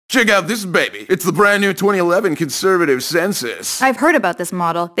Check out this baby. It's the brand new 2011 conservative census. I've heard about this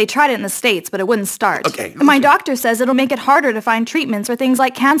model. They tried it in the States, but it wouldn't start. Okay. My doctor says it'll make it harder to find treatments for things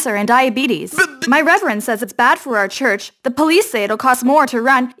like cancer and diabetes. My reverend says it's bad for our church. The police say it'll cost more to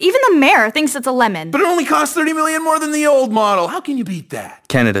run. Even the mayor thinks it's a lemon. But it only costs $30 million more than the old model. How can you beat that?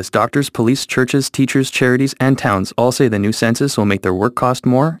 Canada's doctors, police, churches, teachers, charities, and towns all say the new census will make their work cost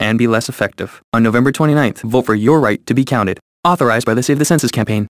more and be less effective. On November 29th, vote for your right to be counted. Authorized by the Save the Census campaign.